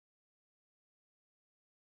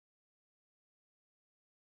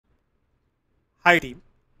Hi team.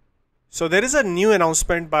 So there is a new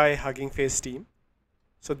announcement by Hugging Face team.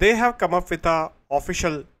 So they have come up with a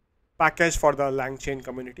official package for the LangChain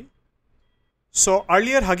community. So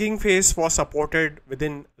earlier Hugging Face was supported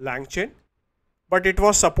within LangChain, but it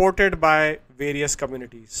was supported by various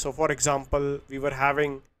communities. So for example, we were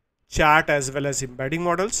having chat as well as embedding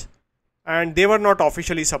models, and they were not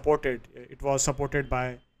officially supported. It was supported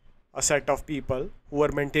by a set of people who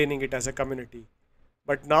were maintaining it as a community.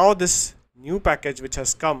 But now this new package which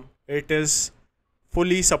has come, it is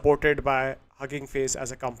fully supported by Hugging Face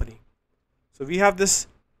as a company. So we have this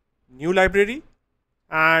new library,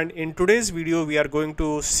 and in today's video we are going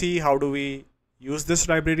to see how do we use this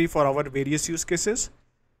library for our various use cases.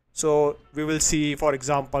 So we will see, for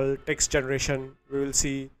example, text generation. We will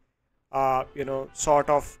see sort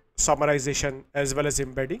of summarization as well as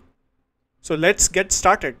embedding. So let's get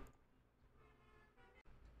started.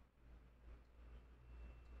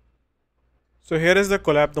 So here is the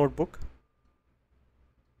Colab notebook.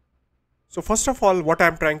 So first of all, what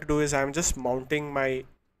I'm trying to do is I'm just mounting my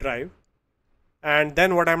drive, and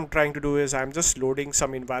then what I'm trying to do is I'm just loading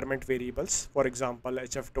some environment variables, for example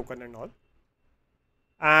HF token and all.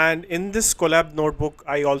 And in this Colab notebook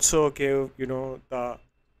I also gave the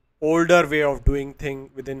older way of doing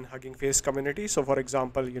thing within Hugging Face community. So for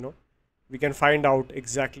example, we can find out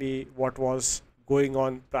exactly what was going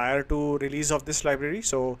on prior to release of this library.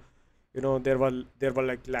 So there were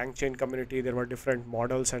like LangChain community, there were different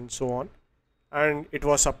models and so on, and it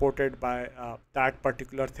was supported by that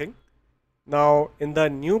particular thing. Now in the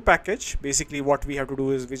new package, basically what we have to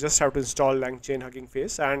do is we just have to install LangChain Hugging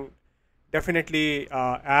Face, and definitely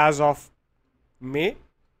as of May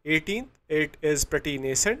 18th it is pretty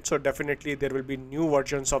nascent, so definitely there will be new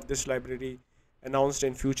versions of this library announced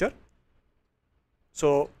in future,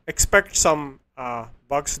 so expect some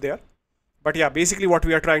bugs there. But yeah, basically what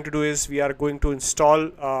we are trying to do is we are going to install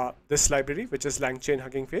this library, which is LangChain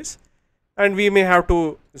Hugging Face, and we may have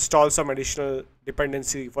to install some additional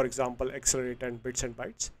dependency, for example accelerate and bits and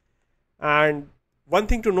bytes. And one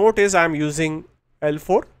thing to note is I'm using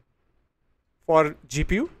L4 for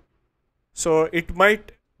GPU, so it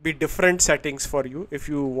might be different settings for you if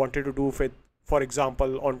you wanted to do with, for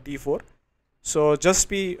example, on T4. So just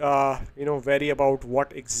be wary about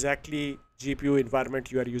what exactly GPU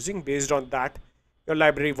environment you are using. Based on that, your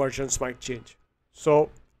library versions might change. So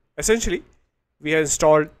essentially we have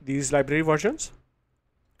installed these library versions.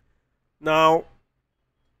 Now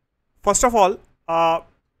first of all,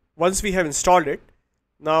 once we have installed it,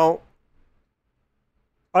 now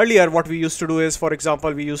earlier what we used to do is, for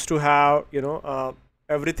example, we used to have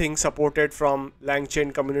everything supported from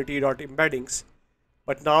langchain community.embeddings,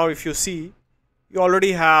 but now if you see, you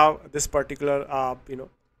already have this particular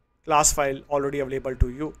class file already available to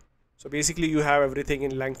you. So basically you have everything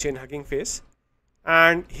in LangChain Hugging Face,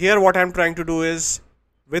 and here what I'm trying to do is,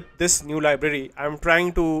 with this new library I'm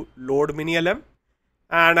trying to load mini-lm,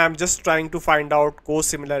 and I'm just trying to find out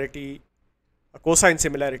cosine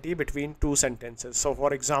similarity between two sentences. So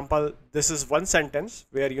for example, this is one sentence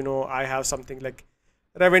where I have something like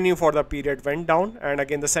revenue for the period went down, and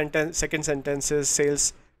again the second sentence is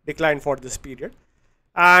sales declined for this period.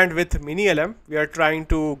 And with mini-lm we are trying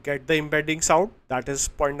to get the embeddings out. That is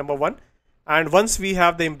point number one. And once we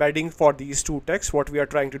have the embedding for these two texts, what we are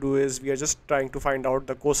trying to do is we are just trying to find out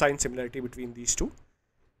the cosine similarity between these two.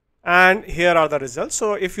 And here are the results.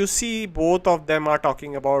 So if you see, both of them are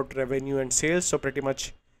talking about revenue and sales. So pretty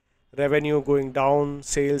much revenue going down,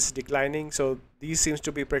 sales declining. So these seems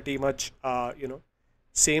to be pretty much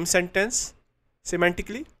same sentence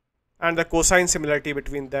semantically. And the cosine similarity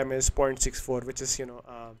between them is 0.64, which is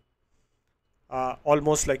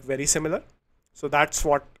almost like very similar. So that's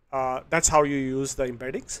how you use the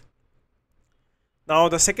embeddings. Now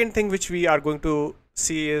the second thing which we are going to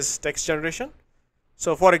see is text generation.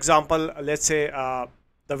 So for example, let's say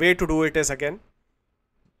the way to do it is, again,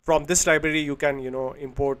 from this library you can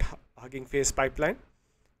import Hugging Face pipeline,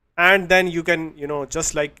 and then you can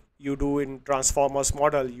just like you do in transformers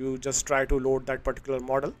model, you just try to load that particular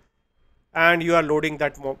model, and you are loading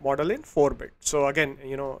that model in 4-bit. So again,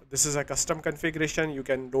 this is a custom configuration, you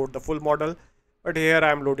can load the full model, but here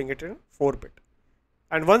I am loading it in 4-bit.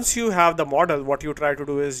 And once you have the model, what you try to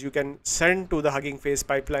do is you can send to the Hugging Face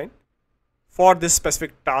pipeline for this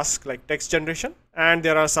specific task like text generation, and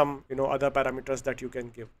there are some other parameters that you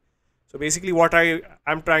can give. So basically what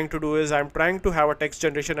I'm trying to do is I'm trying to have a text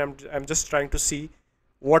generation. I'm just trying to see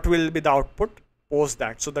what will be the output post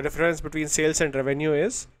that. So the difference between sales and revenue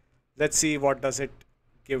is, let's see what does it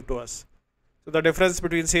give to us. So the difference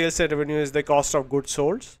between sales and revenue is the cost of goods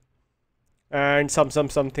sold, and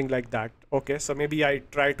something like that. Okay, so maybe I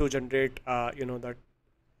try to generate the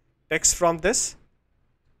text from this.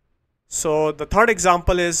 So the third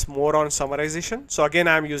example is more on summarization. So again,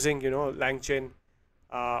 I'm using langchain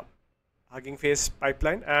hugging face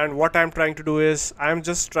pipeline, and what I'm trying to do is I'm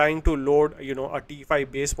just trying to load a T5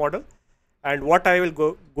 base model, and what I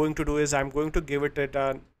will going to do is I'm going to give it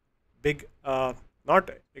a big not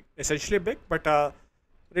essentially big, but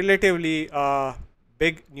relatively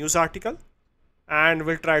big news article, and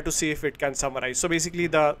we'll try to see if it can summarize. So basically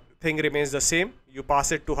the thing remains the same. You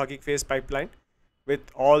pass it to hugging face pipeline with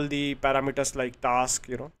all the parameters like task,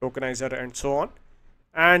 tokenizer, and so on.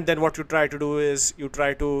 And then what you try to do is you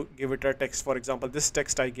try to give it a text. For example, this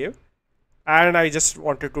text I gave, and I just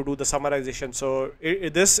wanted to do the summarization. So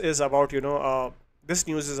this is about this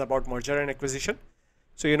news is about merger and acquisition.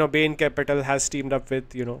 So Bain Capital has teamed up with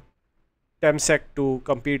Temsec to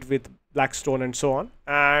compete with Blackstone and so on,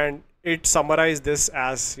 and it summarized this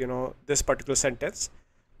as this particular sentence.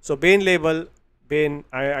 So Bain label, Bain,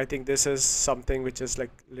 I think this is something which is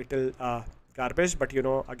like little garbage, but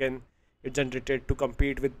again, it generated to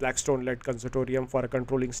compete with Blackstone led consortium for a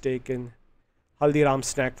controlling stake in Haldiram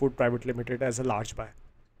Snack Food Private Limited as a large buy.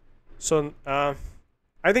 So I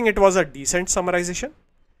think it was a decent summarization.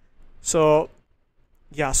 So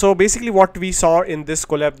yeah, so basically what we saw in this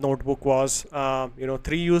Colab notebook was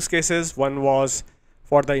three use cases. One was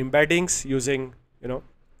for the embeddings using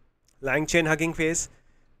langchain hugging face,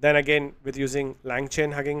 then again with using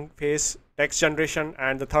langchain hugging face text generation,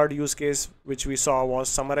 and the third use case which we saw was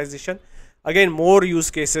summarization. Again, more use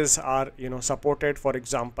cases are supported, for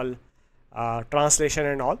example translation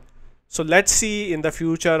and all. So let's see in the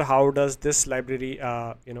future how does this library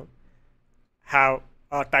have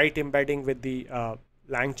a tight embedding with the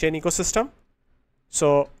langchain ecosystem.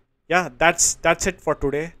 So yeah, that's it for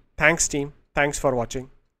today. Thanks team, thanks for watching.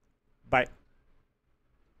 Bye.